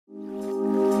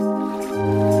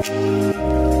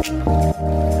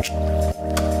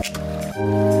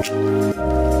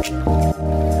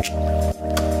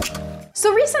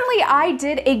recently I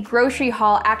did a grocery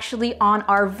haul actually on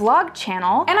our vlog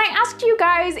channel, and I asked you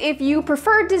guys if you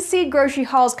preferred to see grocery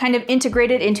hauls kind of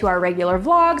integrated into our regular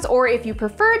vlogs or if you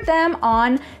preferred them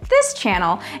on this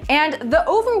channel. And the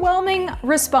overwhelming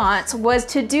response was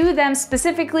to do them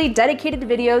specifically dedicated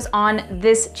videos on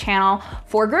this channel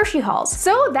for grocery hauls.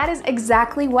 So that is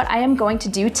exactly what I am going to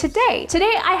do today.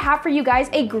 Today I have for you guys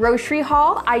a grocery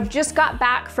haul. I just got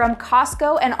back from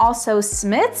Costco and also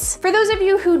Smith's. For those of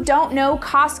you who don't know,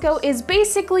 Costco is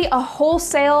basically a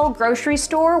wholesale grocery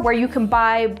store where you can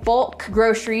buy bulk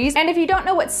groceries. And if you don't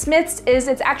know what Smith's is,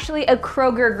 it's actually a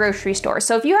Kroger grocery store.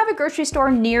 So if you have a grocery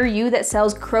store near you that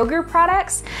sells Kroger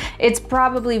products, it's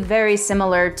probably very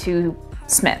similar to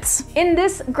Smith's. In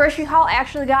this grocery haul, I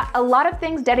actually got a lot of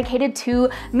things dedicated to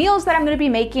meals that I'm gonna be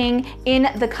making in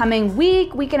the coming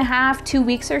week and a half, 2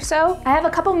 weeks or so. I have a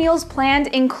couple meals planned,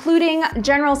 including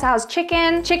General Tso's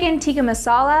chicken tikka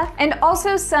masala, and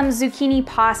also some zucchini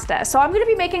pasta. So I'm gonna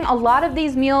be making a lot of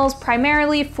these meals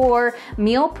primarily for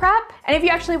meal prep. And if you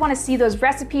actually wanna see those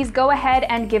recipes, go ahead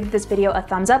and give this video a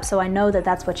thumbs up so I know that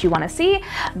that's what you wanna see.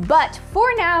 But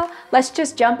for now, let's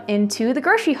just jump into the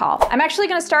grocery haul. I'm actually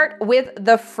gonna start with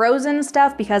the frozen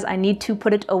stuff because I need to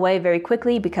put it away very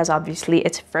quickly because obviously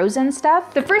it's frozen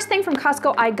stuff. The first thing from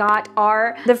Costco I got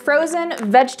are the frozen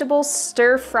vegetable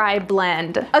stir fry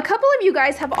blend. A couple of you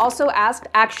guys have also asked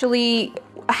actually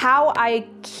how I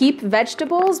keep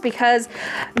vegetables, because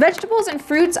vegetables and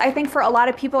fruits, I think for a lot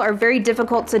of people are very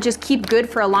difficult to just keep good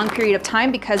for a long period of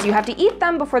time because you have to eat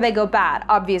them before they go bad,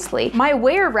 obviously. My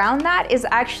way around that is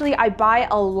actually I buy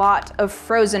a lot of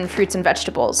frozen fruits and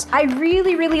vegetables. I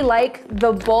really like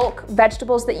the bulk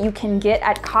vegetables that you can get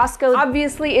at Costco.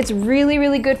 Obviously, it's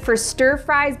really good for stir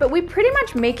fries, but we pretty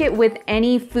much make it with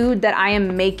any food that I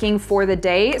am making for the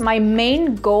day. My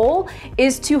main goal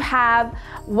is to have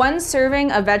 1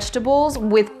 serving of vegetables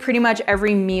with pretty much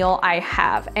every meal I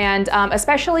have. And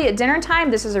especially at dinner time,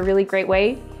 this is a really great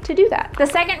way to do that. The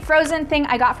second frozen thing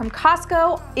I got from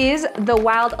Costco is the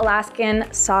wild Alaskan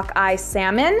sockeye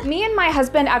salmon. Me and my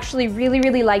husband actually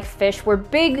really like fish. We're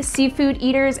big seafood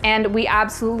eaters and we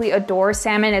absolutely adore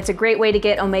salmon. It's a great way to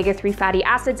get omega-3 fatty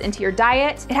acids into your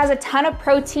diet. It has a ton of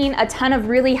protein, a ton of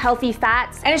really healthy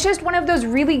fats, and it's just one of those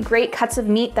really great cuts of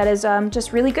meat that is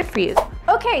just really good for you.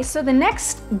 Okay, so the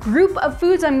next group of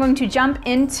foods I'm going to jump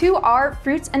into are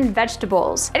fruits and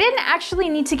vegetables. I didn't actually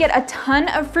need to get a ton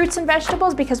of fruits and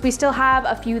vegetables because we still have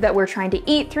a few that we're trying to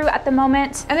eat through at the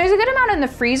moment. And there's a good amount in the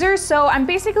freezer, so I'm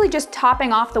basically just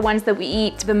topping off the ones that we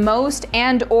eat the most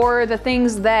and or the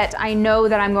things that I know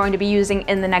that I'm going to be using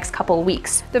in the next couple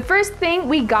weeks. The first thing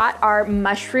we got are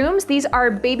mushrooms. These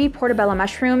are baby portobello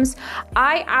mushrooms.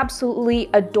 I absolutely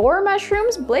adore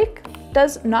mushrooms. Blake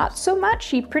does not so much.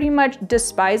 He pretty much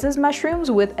despises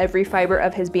mushrooms with every fiber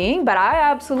of his being, but I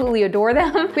absolutely adore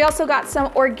them. We also got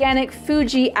some organic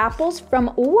Fuji apples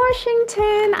from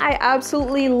Washington. I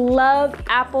absolutely love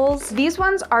apples. These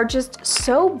ones are just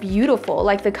so beautiful.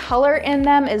 Like the color in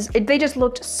them they just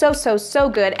looked so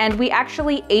good. And we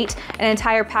actually ate an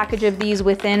entire package of these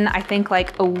within, I think,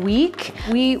 like a week.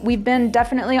 We've been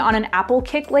definitely on an apple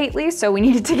kick lately, so we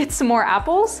needed to get some more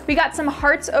apples. We got some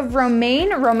hearts of romaine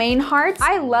hearts.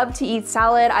 I love to eat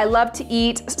salad. I love to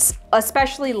eat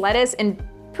especially lettuce and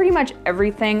pretty much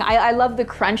everything. I love the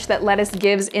crunch that lettuce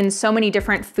gives in so many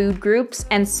different food groups.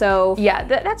 And so yeah,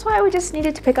 that's why we just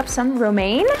needed to pick up some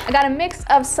romaine. I got a mix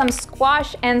of some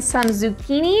squash and some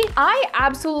zucchini. I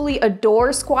absolutely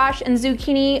adore squash and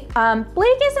zucchini.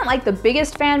 Blake isn't like the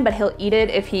biggest fan, but he'll eat it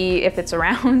if it's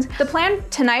around. The plan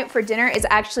tonight for dinner is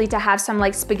actually to have some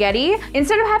like spaghetti.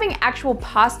 Instead of having actual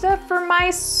pasta for my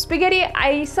spaghetti,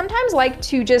 I sometimes like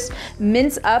to just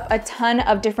mince up a ton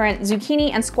of different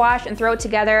zucchini and squash and throw it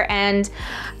together and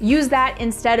use that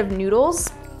instead of noodles,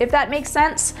 if that makes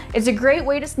sense. It's a great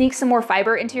way to sneak some more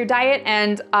fiber into your diet,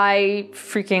 and I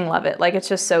freaking love it. Like, it's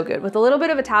just so good. With a little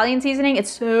bit of Italian seasoning, it's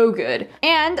so good.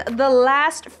 And the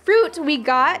last fruit we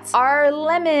got are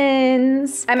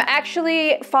lemons. I'm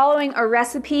actually following a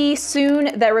recipe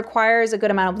soon that requires a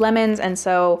good amount of lemons, and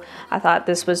so I thought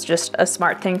this was just a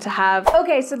smart thing to have.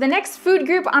 Okay, so the next food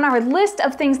group on our list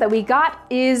of things that we got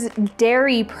is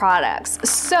dairy products.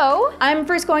 So I'm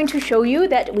first going to show you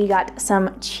that we got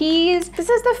some cheese. This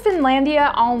is the a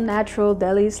Finlandia all natural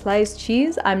deli sliced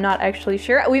cheese. I'm not actually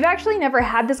sure. We've actually never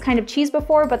had this kind of cheese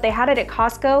before, but they had it at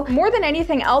Costco. More than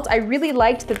anything else, I really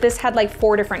liked that this had like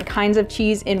 4 different kinds of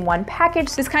cheese in one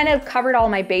package. This kind of covered all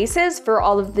my bases for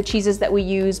all of the cheeses that we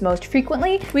use most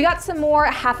frequently. We got some more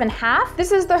half and half.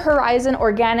 This is the Horizon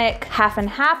Organic half and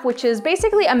half, which is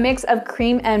basically a mix of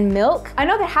cream and milk. I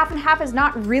know that half and half is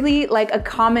not really like a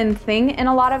common thing in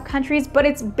a lot of countries, but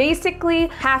it's basically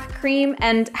half cream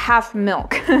and half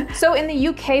milk. So in the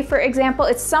UK, for example,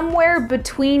 it's somewhere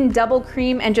between double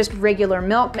cream and just regular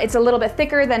milk. It's a little bit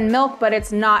thicker than milk, but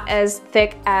it's not as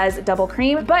thick as double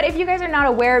cream. But if you guys are not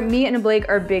aware, me and Blake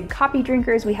are big coffee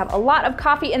drinkers. We have a lot of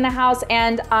coffee in the house,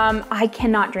 and I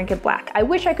cannot drink it black. I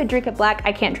wish I could drink it black.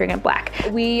 I can't drink it black.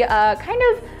 We kind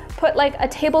of put like a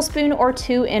tablespoon or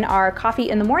 2 in our coffee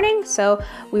in the morning. So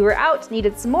we were out,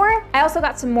 needed some more. I also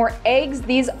got some more eggs.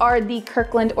 These are the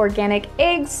Kirkland organic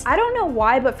eggs. I don't know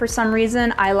why, but for some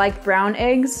reason I like brown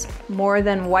eggs more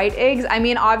than white eggs. I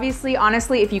mean, obviously,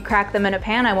 honestly, if you crack them in a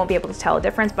pan, I won't be able to tell a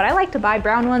difference, but I like to buy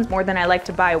brown ones more than I like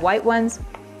to buy white ones.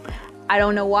 I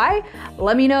don't know why.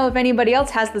 Let me know if anybody else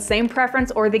has the same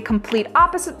preference or the complete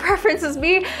opposite preference as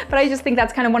me, but I just think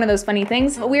that's kind of one of those funny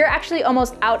things. We're actually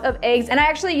almost out of eggs, and I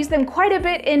actually use them quite a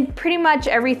bit in pretty much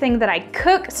everything that I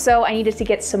cook, so I needed to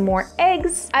get some more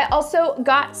eggs. I also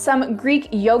got some Greek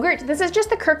yogurt. This is just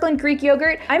the Kirkland Greek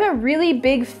yogurt. I'm a really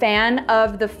big fan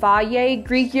of the Fage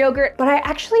Greek yogurt, but I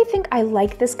actually think I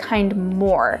like this kind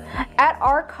more. At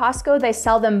our Costco, they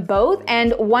sell them both,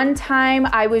 and one time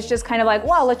I was just kind of like,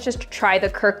 well, let's just try the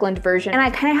Kirkland version, and I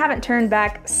kind of haven't turned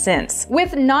back since.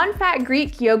 With non-fat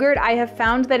Greek yogurt, I have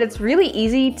found that it's really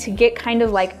easy to get kind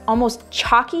of like almost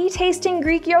chalky tasting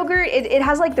Greek yogurt. It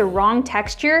has like the wrong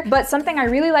texture, but something I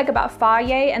really like about Fage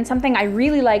and something I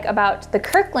really like about the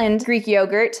Kirkland Greek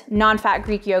yogurt, non-fat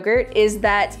Greek yogurt, is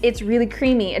that it's really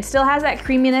creamy. It still has that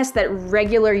creaminess that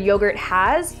regular yogurt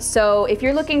has. So if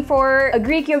you're looking for a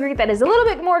Greek yogurt that is a little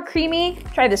bit more creamy,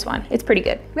 try this one. It's pretty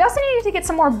good. We also needed to get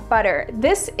some more butter.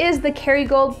 This is the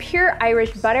Kerrygold Pure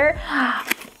Irish Butter.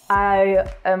 I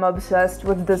am obsessed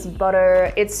with this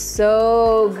butter. It's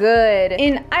so good.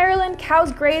 In Ireland,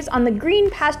 cows graze on the green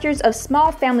pastures of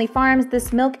small family farms.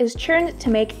 This milk is churned to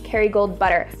make Kerrygold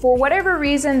butter. For whatever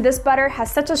reason, this butter has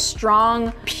such a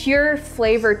strong, pure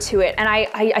flavor to it. And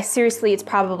I seriously, it's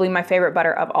probably my favorite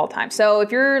butter of all time. So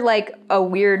if you're like a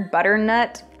weird butter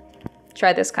nut,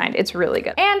 try this kind, it's really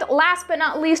good. And last but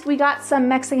not least, we got some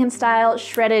Mexican style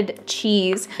shredded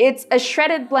cheese. It's a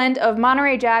shredded blend of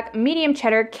Monterey Jack, medium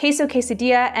cheddar, queso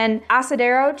quesadilla, and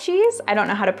asadero cheese. I don't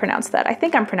know how to pronounce that. I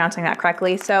think I'm pronouncing that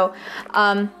correctly. So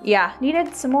yeah,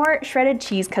 needed some more shredded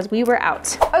cheese because we were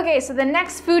out. Okay, so the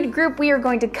next food group we are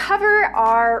going to cover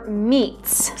are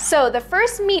meats. So the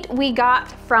first meat we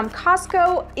got from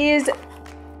Costco is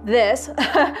this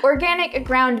organic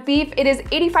ground beef. It is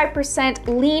 85%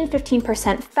 lean,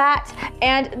 15% fat,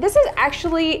 and this is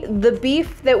actually the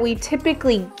beef that we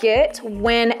typically get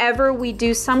whenever we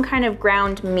do some kind of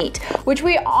ground meat, which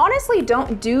we honestly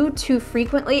don't do too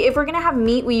frequently. If we're gonna have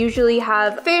meat, we usually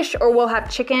have fish or we'll have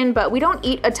chicken, but we don't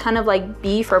eat a ton of like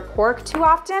beef or pork too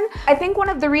often. I think one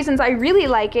of the reasons I really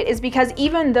like it is because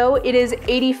even though it is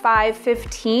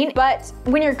 85-15, but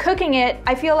when you're cooking it,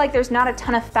 I feel like there's not a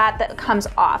ton of fat that comes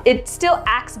off. It still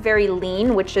acts very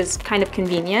lean, which is kind of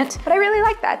convenient, but I really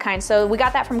like that kind. So we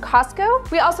got that from Costco.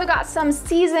 We also got some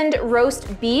seasoned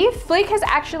roast beef. Blake has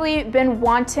actually been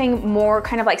wanting more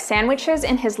kind of like sandwiches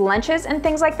in his lunches and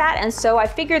things like that. And so I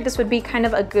figured this would be kind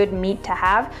of a good meat to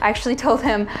have. I actually told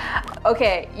him,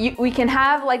 okay, we can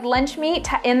have like lunch meat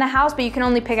in the house, but you can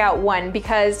only pick out one,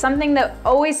 because something that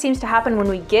always seems to happen when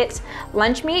we get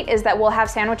lunch meat is that we'll have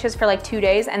sandwiches for like 2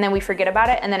 days and then we forget about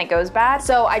it and then it goes bad.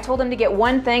 So I told him to get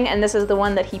one thing, and this is the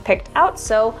one that he picked out.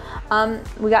 So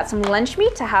we got some lunch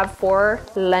meat to have for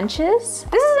lunches.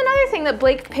 This is another thing that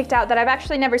Blake picked out that I've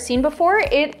actually never seen before.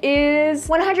 It is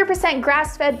 100%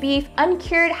 grass-fed beef,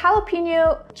 uncured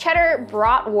jalapeno cheddar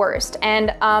bratwurst.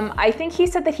 And I think he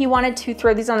said that he wanted to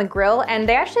throw these on the grill, and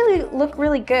they actually look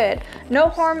really good. No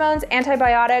hormones,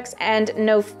 antibiotics, and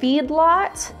no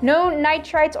feedlot. No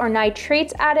nitrites or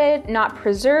nitrates added, not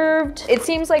preserved. It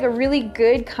seems like a really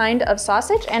good kind of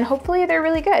sausage, and hopefully they're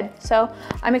really good. So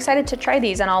I'm excited to try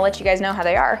these, and I'll let you guys know how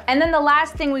they are. And then the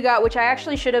last thing we got, which I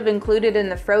actually should have included in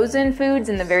the frozen frozen foods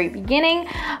in the very beginning.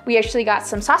 We actually got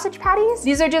some sausage patties.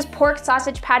 These are just pork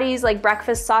sausage patties, like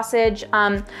breakfast sausage.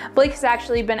 Blake has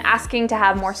actually been asking to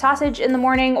have more sausage in the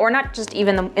morning, or not just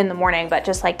even in the morning, but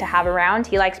just like to have around.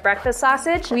 He likes breakfast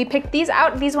sausage. We picked these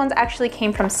out. These ones actually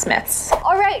came from Smith's.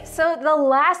 All right, so the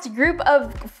last group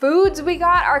of foods we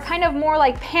got are kind of more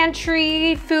like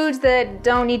pantry foods that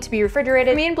don't need to be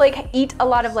refrigerated. Me and Blake eat a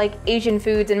lot of like Asian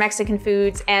foods and Mexican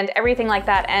foods and everything like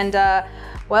that. And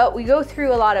well, we go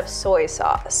through a lot of soy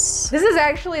sauce. This is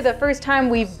actually the first time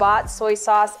we bought soy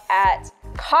sauce at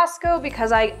Costco,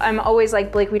 because I'm always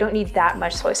like, Blake, we don't need that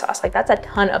much soy sauce. Like, that's a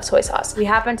ton of soy sauce. We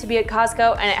happened to be at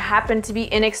Costco and it happened to be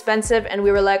inexpensive, and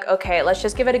we were like, okay, let's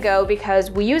just give it a go,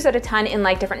 because we use it a ton in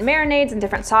like different marinades and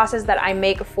different sauces that I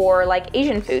make for like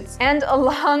Asian foods. And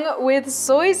along with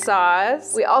soy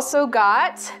sauce, we also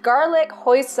got garlic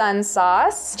hoisin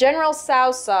sauce, General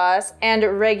Tso sauce, and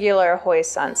regular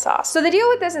hoisin sauce. So the deal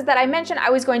with this is that I mentioned I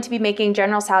was going to be making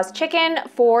General Tso's chicken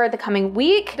for the coming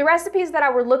week. The recipes that I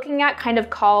were looking at kind of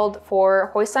called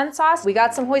for hoisin sauce. We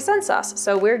got some hoisin sauce,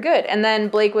 so we're good. And then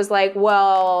Blake was like,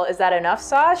 well, is that enough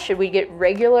sauce? Should we get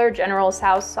regular General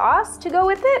Tso sauce to go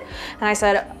with it? And I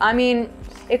said, I mean,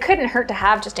 it couldn't hurt to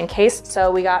have just in case.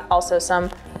 So we got also some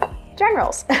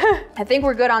Generals. I think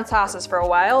we're good on sauces for a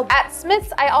while. At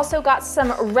Smith's, I also got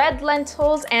some red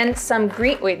lentils and some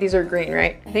green, wait, these are green,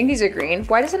 right? I think these are green.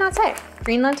 Why does it not say?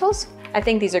 Green lentils? I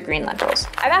think these are green lentils.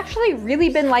 I've actually really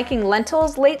been liking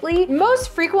lentils lately.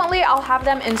 Most frequently, I'll have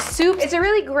them in soup. It's a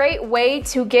really great way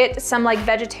to get some like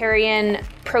vegetarian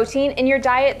protein in your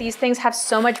diet. These things have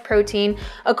so much protein.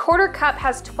 A quarter cup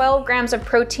has 12 grams of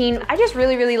protein. I just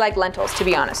really like lentils, to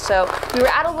be honest. So we were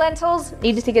out of lentils,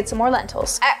 needed to get some more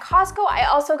lentils. At Costco, I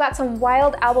also got some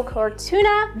wild albacore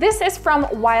tuna. This is from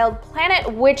Wild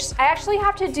Planet, which I actually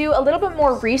have to do a little bit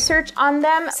more research on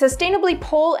them. Sustainably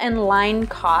pole and line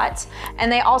caught.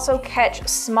 And they also catch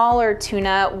smaller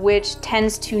tuna, which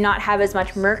tends to not have as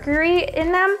much mercury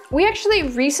in them. We actually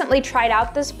recently tried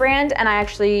out this brand and I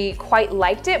actually quite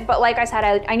liked it, but like I said,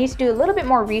 I need to do a little bit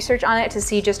more research on it to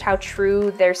see just how true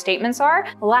their statements are.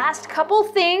 Last couple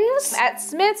things. At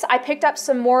Smith's, I picked up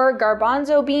some more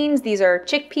garbanzo beans. These are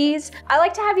chickpeas. I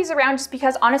like to have these around just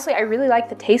because honestly, I really like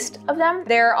the taste of them.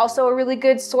 They're also a really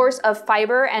good source of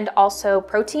fiber and also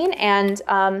protein, and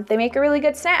they make a really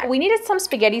good snack. We needed some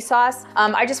spaghetti sauce.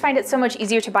 I just find it so much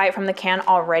easier to buy it from the can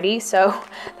already, so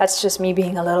that's just me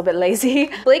being a little bit lazy.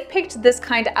 Blake picked this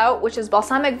kind out, which is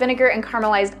balsamic vinegar and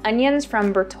caramelized onions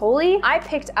from Bertolli. I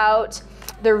picked out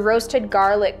the roasted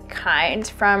garlic kind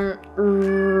from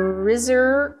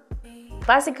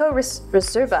Classico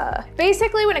Reserva.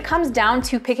 Basically, when it comes down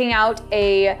to picking out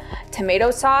a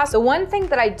tomato sauce, the one thing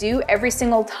that I do every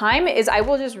single time is I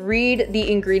will just read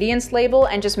the ingredients label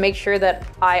and just make sure that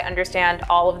I understand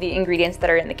all of the ingredients that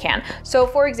are in the can. So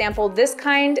for example, this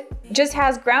kind just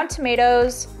has ground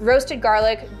tomatoes, roasted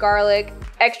garlic,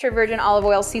 extra virgin olive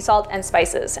oil, sea salt, and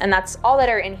spices. And that's all that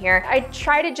are in here. I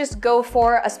try to just go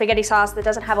for a spaghetti sauce that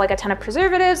doesn't have like a ton of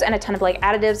preservatives and a ton of like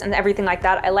additives and everything like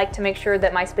that. I like to make sure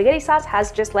that my spaghetti sauce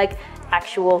has just like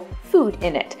actual food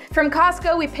in it. From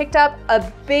Costco, we picked up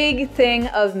a big thing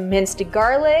of minced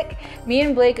garlic. Me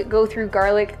and Blake go through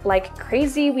garlic like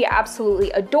crazy. We absolutely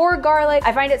adore garlic.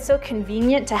 I find it so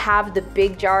convenient to have the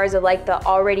big jars of like the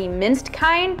already minced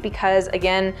kind because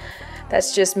again,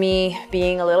 that's just me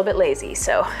being a little bit lazy,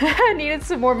 so I needed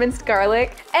some more minced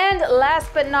garlic. And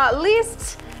last but not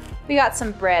least, we got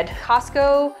some bread.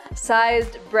 Costco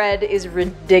sized bread is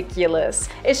ridiculous.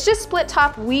 It's just split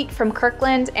top wheat from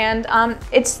Kirkland, and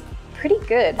it's pretty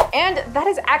good. And that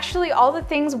is actually all the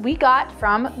things we got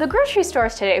from the grocery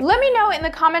stores today. Let me know in the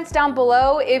comments down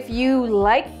below if you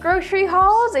like grocery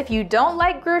hauls, if you don't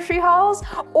like grocery hauls,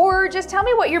 or just tell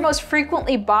me what your most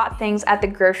frequently bought things at the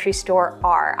grocery store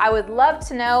are. I would love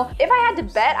to know. If I had to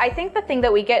bet, I think the thing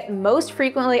that we get most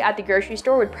frequently at the grocery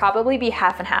store would probably be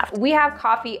half and half. We have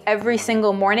coffee every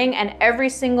single morning, and every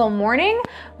single morning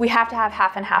we have to have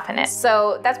half and half in it.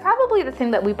 So that's probably the thing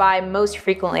that we buy most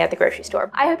frequently at the grocery store.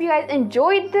 I hope you guys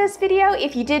enjoyed this video.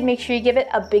 If you did, make sure you give it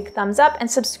a big thumbs up and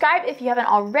subscribe if you haven't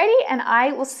already, and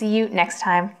I will see you next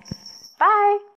time. Bye.